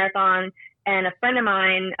Boston Marathon, and a friend of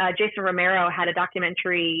mine, Jason Romero, had a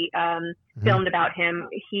documentary filmed about him.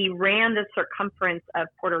 He ran the circumference of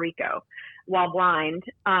Puerto Rico while blind,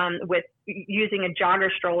 with using a jogger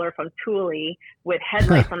stroller from Thule with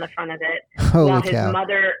headlights on the front of it,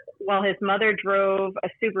 while his mother drove a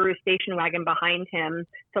Subaru station wagon behind him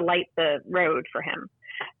to light the road for him.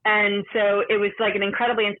 And so it was like an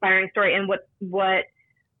incredibly inspiring story. And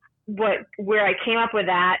where I came up with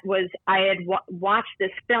that was I had watched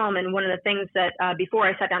this film, and one of the things that before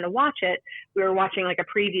I sat down to watch it, we were watching like a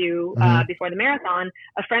preview before the marathon.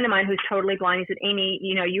 A friend of mine who's totally blind, he said, Amy,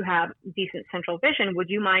 you have decent central vision. Would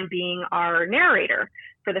you mind being our narrator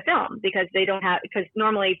for the film? Because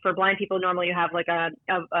normally for blind people, you have like a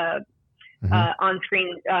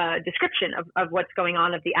on-screen description of what's going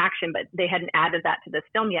on of the action, but they hadn't added that to this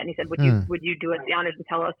film yet. And he said, would you do us the honors and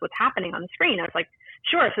tell us what's happening on the screen? I was like,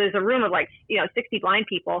 sure. So there's a room of 60 blind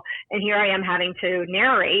people, and here I am having to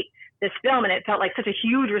narrate this film, and it felt like such a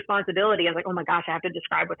huge responsibility. I was like, oh my gosh, I have to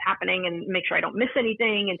describe what's happening and make sure I don't miss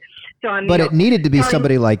anything. And so it needed to be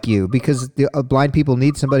somebody like you, because the blind people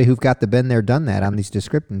need somebody who's got the been there, done that on these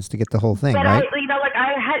descriptions to get the whole thing, right? like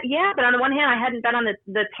but on the one hand, I hadn't been on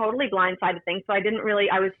the totally blind side of things. So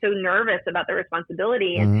I was so nervous about the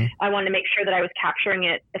responsibility, and I wanted to make sure that I was capturing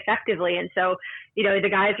it effectively. And so, the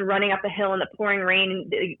guys are running up the hill in the pouring rain.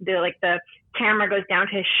 The camera goes down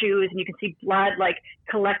to his shoes, and you can see blood like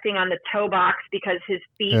collecting on the toe box because his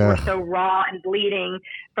feet were so raw and bleeding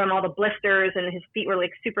from all the blisters, and his feet were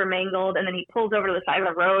like super mangled. And then he pulls over to the side of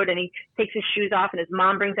the road, and he takes his shoes off, and his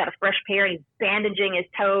mom brings out a fresh pair, and he's bandaging his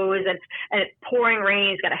toes, and it's pouring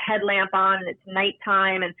rain. He's got a headlamp on, and it's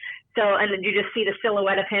nighttime, and then you just see the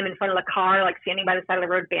silhouette of him in front of the car, like standing by the side of the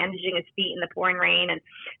road, bandaging his feet in the pouring rain. And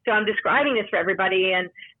so I'm describing this for everybody, and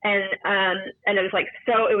it was like,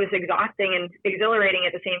 so it was exhausting and exhilarating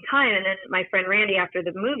at the same time. And then my friend Randy, after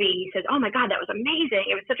the movie, he says, "Oh my God, that was amazing.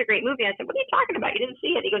 It was such a great movie." I said, "What are you talking about? You didn't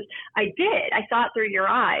see it?" He goes, "I did. I saw it through your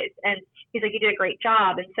eyes." And he's like, "You did a great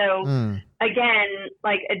job." And so again,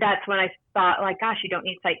 like that's when I thought, like, gosh, you don't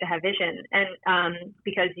need sight to have vision. And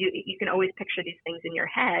because you can always picture these things in your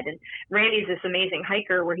head. And Randy's this amazing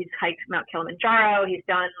hiker where he's hiked Mount Kilimanjaro. He's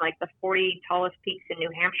done like the 40 tallest peaks in New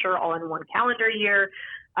Hampshire all in one calendar year.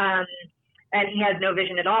 And he has no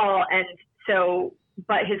vision at all. And so,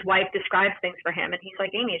 but his wife describes things for him, and he's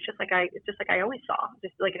like, "Amy, it's just like I always saw,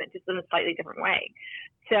 just in a slightly different way."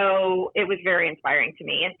 So it was very inspiring to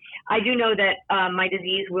me. And I do know that my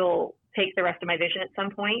disease will take the rest of my vision at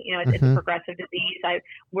some point. It's a progressive disease.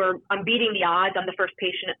 I'm beating the odds. I'm the first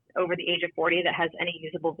patient over the age of 40 that has any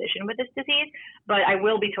usable vision with this disease, but I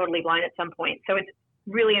will be totally blind at some point. So it's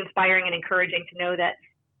really inspiring and encouraging to know that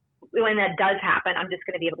when that does happen, I'm just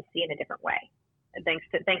going to be able to see in a different way. And thanks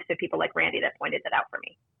to people like Randy that pointed that out for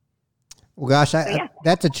me. Well, gosh,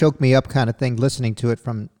 that's a choke me up kind of thing, listening to it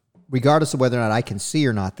from, regardless of whether or not I can see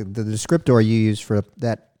or not. The descriptor you used for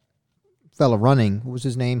that fella running, what was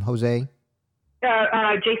his name? Jose?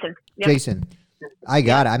 Jason. Yep. Jason. I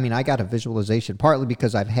got it. I mean, I got a visualization, partly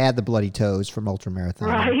because I've had the bloody toes from ultramarathon.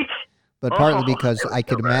 Right. But partly because I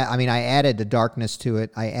could imagine, I mean, I added a darkness to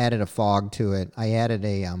it. I added a fog to it. I added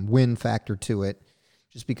a wind factor to it.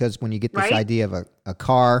 Just because when you get this idea of a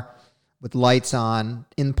car with lights on,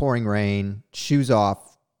 in pouring rain, shoes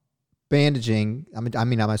off, bandaging, I'm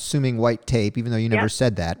assuming white tape, even though you never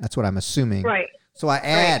said that. That's what I'm assuming. Right. So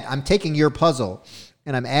I'm taking your puzzle,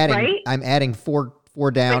 and I'm adding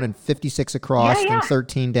four down and 56 across and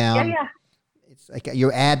 13 down. Yeah. It's like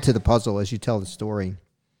you add to the puzzle as you tell the story.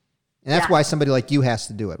 And that's why somebody like you has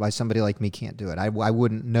to do it, why somebody like me can't do it. I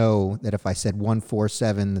wouldn't know that if I said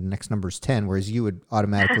 147, the next number is 10, whereas you would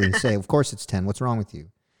automatically say, of course it's 10. What's wrong with you?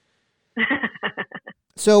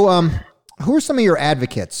 So who are some of your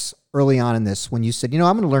advocates early on in this when you said, I'm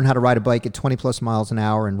going to learn how to ride a bike at 20 plus miles an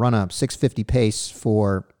hour and run a 650 pace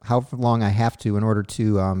for however long I have to in order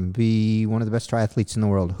to be one of the best triathletes in the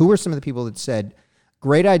world? Who were some of the people that said,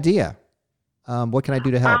 great idea. What can I do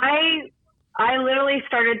to help? I literally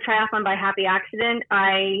started triathlon by happy accident.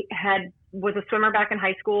 I was a swimmer back in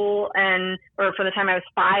high school, or from the time I was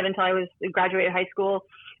 5 until I graduated high school.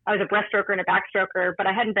 I was a breaststroker and a backstroker, but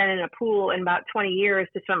I hadn't been in a pool in about 20 years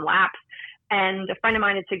to swim laps. And a friend of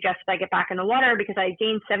mine had suggested I get back in the water because I had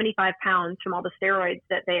gained 75 pounds from all the steroids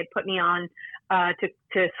that they had put me on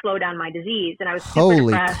to slow down my disease. And I was super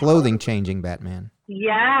depressed. Clothing changing, Batman.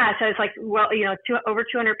 Yeah. So it's like, over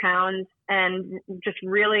 200 pounds and just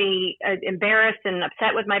really embarrassed and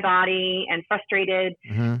upset with my body and frustrated.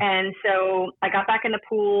 Mm-hmm. And so I got back in the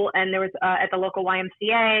pool, and there was at the local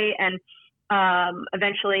YMCA, and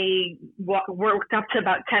eventually worked up to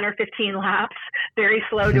about 10 or 15 laps, very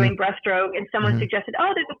slow, doing breaststroke. And someone suggested,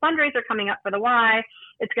 there's a fundraiser coming up for the Y.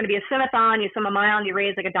 It's going to be a swim-a-thon. You swim a mile and you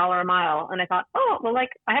raise like $1 a mile. And I thought,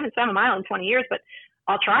 I haven't swum a mile in 20 years, but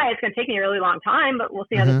I'll try. It's going to take me a really long time, but we'll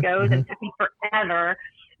see how this goes. And it took me forever.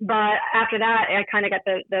 But after that, I kind of got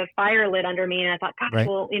the fire lit under me, and I thought, gosh,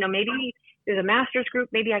 well, maybe there's a master's group.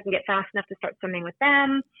 Maybe I can get fast enough to start swimming with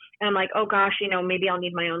them. And I'm like, oh gosh, maybe I'll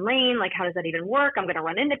need my own lane. Like, how does that even work? I'm going to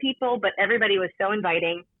run into people. But everybody was so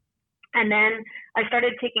inviting. And then I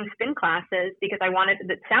started taking spin classes because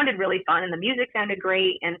it sounded really fun, and the music sounded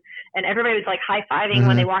great. And everybody was like high-fiving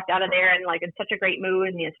when they walked out of there, and like in such a great mood.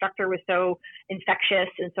 And the instructor was so infectious.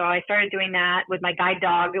 And so I started doing that with my guide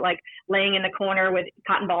dog, like laying in the corner with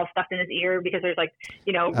cotton balls stuffed in his ear because there's like,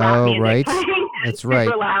 rap music playing. That's super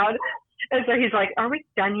right. loud. And so he's like, are we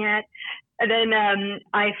done yet? And then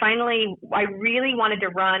I really wanted to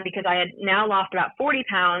run because I had now lost about 40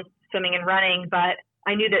 pounds swimming and running, but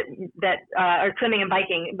I knew that or swimming and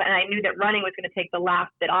biking, but I knew that running was going to take the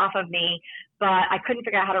last bit off of me. but I couldn't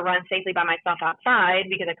figure out how to run safely by myself outside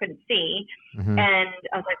because I couldn't see. Mm-hmm. And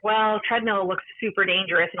I was like, well, treadmill looks super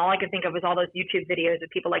dangerous. And all I could think of was all those YouTube videos of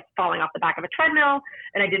people like falling off the back of a treadmill.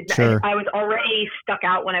 And I was already stuck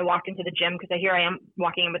out when I walked into the gym because here I am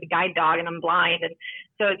walking in with a guide dog and I'm blind. And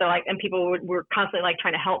so they're like, and people were constantly like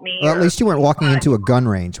trying to help me. Well, at least you weren't walking into a gun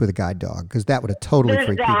range with a guide dog, because that would have totally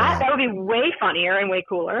freaked people out. That would be way funnier and way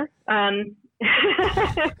cooler.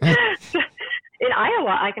 In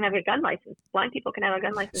Iowa, I can have a gun license. Blind people can have a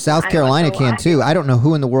gun license. South Carolina can too. I don't know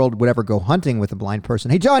who in the world would ever go hunting with a blind person.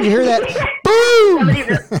 Hey, John, you hear that? Boom!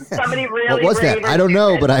 Somebody really. What was that? I don't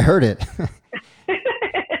know, but I heard it.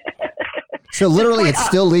 So literally, it's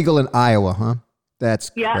still legal in Iowa, huh? That's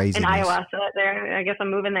crazy. In Iowa. So there, I guess I'm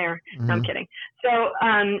moving there. Mm-hmm. No, I'm kidding. So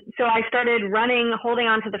I started running, holding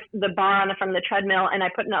on to the bar from the treadmill, and I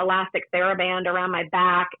put an elastic TheraBand around my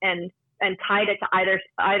back and tied it to either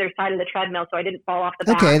side of the treadmill so I didn't fall off the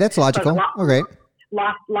back. Okay, that's logical. Okay.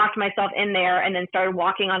 Locked myself in there and then started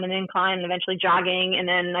walking on an incline and eventually jogging, and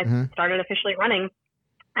then I started officially running.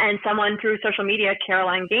 And someone through social media,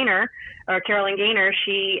 Carolyn Gaynor,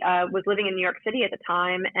 she was living in New York City at the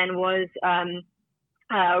time and was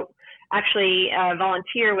actually a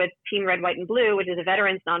volunteer with Team Red, White, and Blue, which is a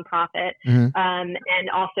veterans nonprofit. Mm-hmm. And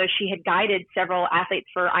also she had guided several athletes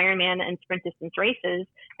for Ironman and sprint distance races,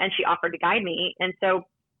 and she offered to guide me. And so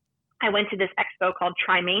I went to this expo called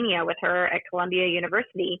Trimania with her at Columbia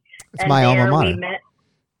University. It's my alma mater.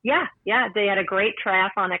 Yeah. They had a great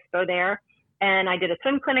triathlon expo there. And I did a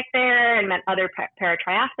swim clinic there and met other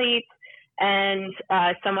para-triathletes. And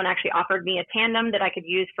someone actually offered me a tandem that I could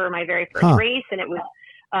use for my very first race. And it was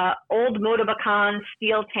old Motobacan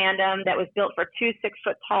steel tandem that was built for 2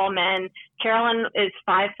 6-foot-tall men. Carolyn is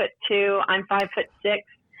 5'2", I'm 5'6",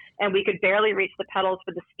 and we could barely reach the pedals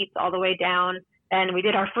with the seats all the way down. And we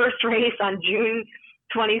did our first race on June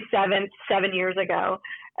 27th, 7 years ago.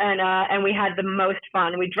 And we had the most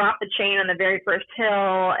fun. We dropped the chain on the very first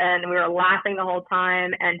hill, and we were laughing the whole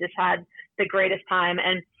time and just had the greatest time.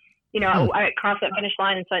 And I crossed that finish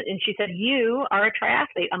line, and she said, "You are a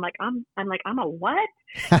triathlete." I'm like, I'm a what?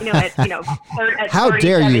 How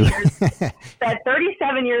dare you? At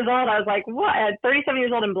 37 years old, I was like, what? At 37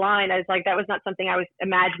 years old and blind, I was like, that was not something I was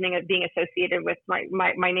imagining of being associated with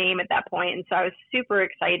my name at that point. And so I was super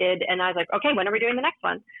excited, and I was like, okay, when are we doing the next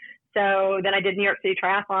one? So then I did New York City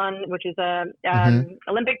Triathlon, which is a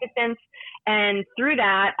Olympic distance. And through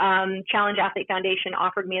that, Challenge Athlete Foundation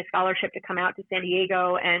offered me a scholarship to come out to San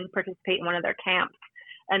Diego and participate in one of their camps.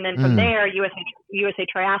 And then from there, USA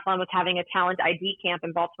Triathlon was having a talent ID camp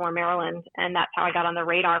in Baltimore, Maryland. And that's how I got on the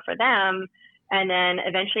radar for them. And then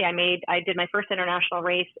eventually I did my first international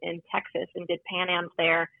race in Texas and did Pan Ams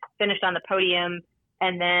there, finished on the podium.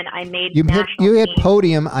 And then I made You hit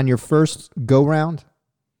podium on your first go round?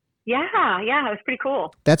 Yeah, it was pretty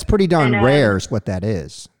cool. That's pretty darn rare is what that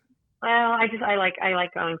is. Well, I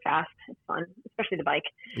like going fast. It's fun, especially the bike.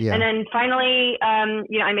 Yeah. And then finally, I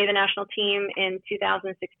made the national team in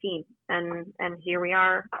 2016, and here we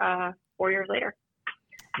are, 4 years later.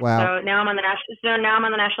 Wow. So now I'm on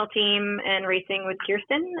the national team and racing with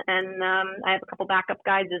Kirsten, and I have a couple backup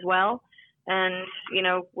guides as well. And,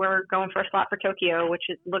 we're going for a slot for Tokyo, which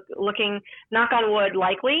is looking, knock on wood,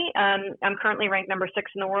 likely. I'm currently ranked number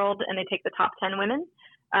 6 in the world, and they take the top 10 women.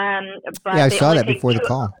 But I saw that before the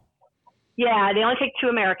call. Yeah, they only take 2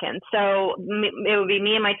 Americans. So it would be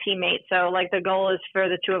me and my teammate. So, the goal is for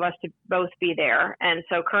the 2 of us to both be there. And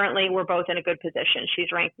so currently we're both in a good position.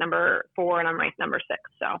 She's ranked number 4, and I'm ranked number 6.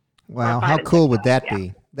 So. Wow, how cool would that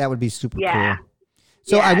be? That would be super cool.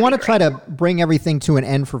 So I want to try to bring everything to an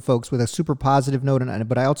end for folks with a super positive note,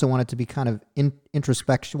 but I also want it to be kind of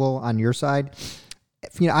introspectual on your side.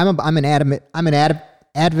 I'm an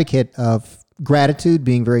advocate of gratitude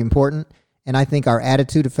being very important, and I think our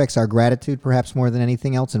attitude affects our gratitude perhaps more than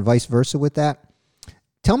anything else, and vice versa with that.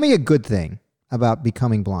 Tell me a good thing about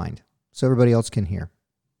becoming blind, so everybody else can hear.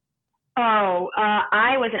 Oh,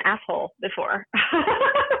 I was an asshole before.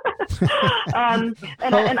 And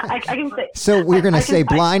I can say. So we're going to say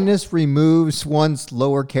blindness removes one's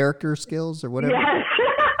lower character skills or whatever? Yes.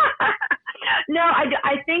 No,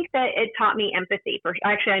 I think that it taught me empathy.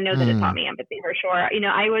 Actually, I know that it taught me empathy for sure.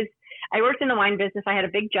 I worked in the wine business. I had a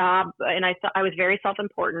big job, and I was very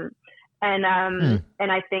self-important. And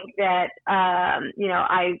I think that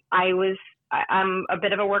I'm a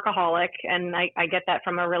bit of a workaholic, and I get that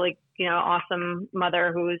from a really awesome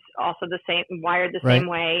mother who's also wired the same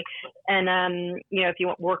way. And if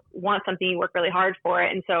you want something, you work really hard for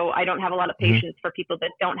it. And so I don't have a lot of patience for people that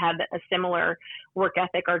don't have a similar work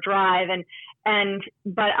ethic or drive.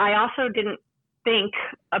 But I also didn't think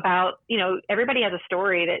about, everybody has a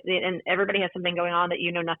story and everybody has something going on that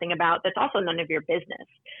you know nothing about. That's also none of your business.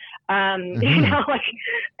 And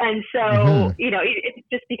so, it's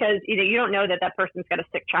just because, you don't know that person's got a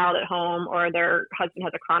sick child at home, or their husband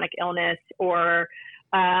has a chronic illness, or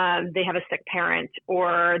they have a sick parent,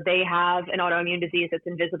 or they have an autoimmune disease that's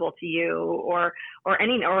invisible to you, or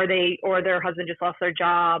their husband just lost their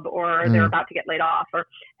job, or they're about to get laid off, or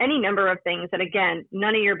any number of things that, again,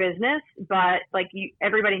 none of your business, but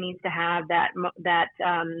everybody needs to have that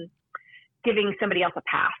giving somebody else a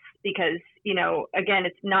pass, because, again,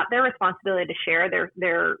 it's not their responsibility to share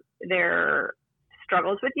their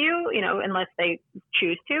struggles with you, unless they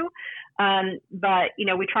choose to. But,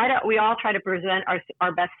 we all try to present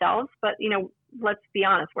our best selves, but, let's be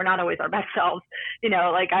honest, we're not always our best selves.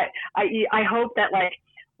 I hope that,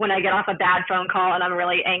 when I get off a bad phone call and I'm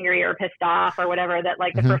really angry or pissed off or whatever, that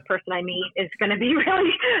the first person I meet is going to be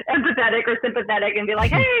really empathetic or sympathetic and be like,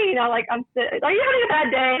 hey, are you having a bad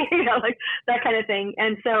day? That kind of thing.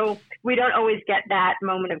 And so we don't always get that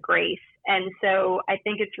moment of grace. And so I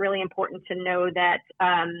think it's really important to know that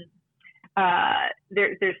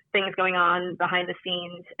there's things going on behind the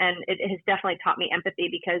scenes, and it has definitely taught me empathy,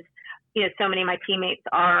 because so many of my teammates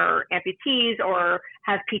are amputees or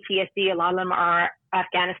have PTSD. A lot of them are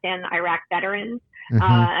Afghanistan, Iraq veterans.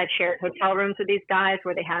 I've shared hotel rooms with these guys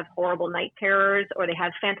where they have horrible night terrors, or they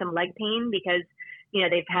have phantom leg pain because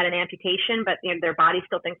they've had an amputation, but their body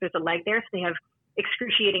still thinks there's a leg there, so they have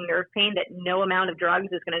excruciating nerve pain that no amount of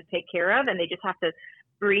drugs is going to take care of, and they just have to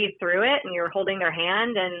breathe through it, and you're holding their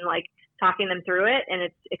hand and talking them through it, and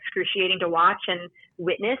it's excruciating to watch and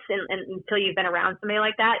witness, and until you've been around somebody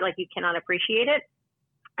like that, you cannot appreciate it.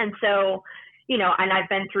 And so, and I've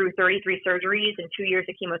been through 33 surgeries and 2 years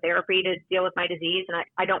of chemotherapy to deal with my disease, and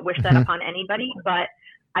I don't wish that upon anybody, but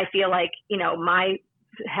I feel like, my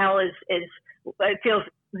hell is it feels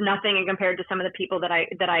nothing in compared to some of the people that I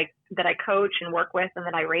coach and work with and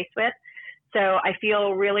that I race with. So I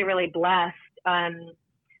feel really, really blessed,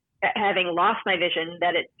 having lost my vision,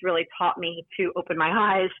 that it's really taught me to open my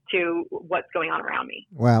eyes to what's going on around me.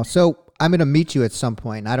 Wow. So I'm going to meet you at some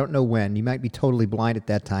point. I don't know when. You might be totally blind at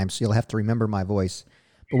that time, so you'll have to remember my voice.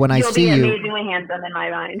 But when I see you, you'll be amazingly handsome in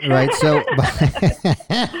my mind. Right. So,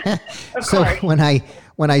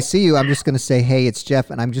 when I see you, I'm just going to say, hey, it's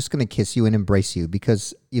Jeff, and I'm just going to kiss you and embrace you,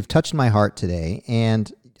 because you've touched my heart today,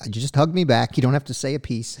 and you just hug me back. You don't have to say a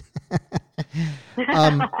piece.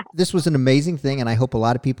 This was an amazing thing, and I hope a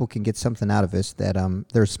lot of people can get something out of this, that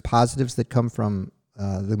there's positives that come from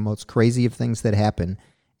the most crazy of things that happen.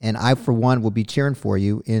 And I, for one, will be cheering for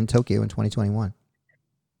you in Tokyo in 2021.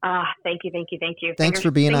 Thank you. Thanks for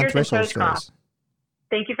being on Threshold Stories.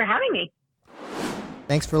 Thank you for having me.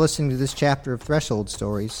 Thanks for listening to this chapter of Threshold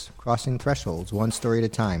Stories, crossing thresholds one story at a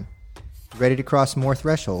time. Ready to cross more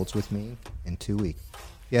thresholds with me in 2 weeks.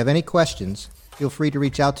 If you have any questions, feel free to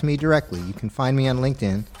reach out to me directly. You can find me on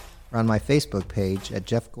LinkedIn or on my Facebook page at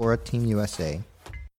Jeff Gora Team USA.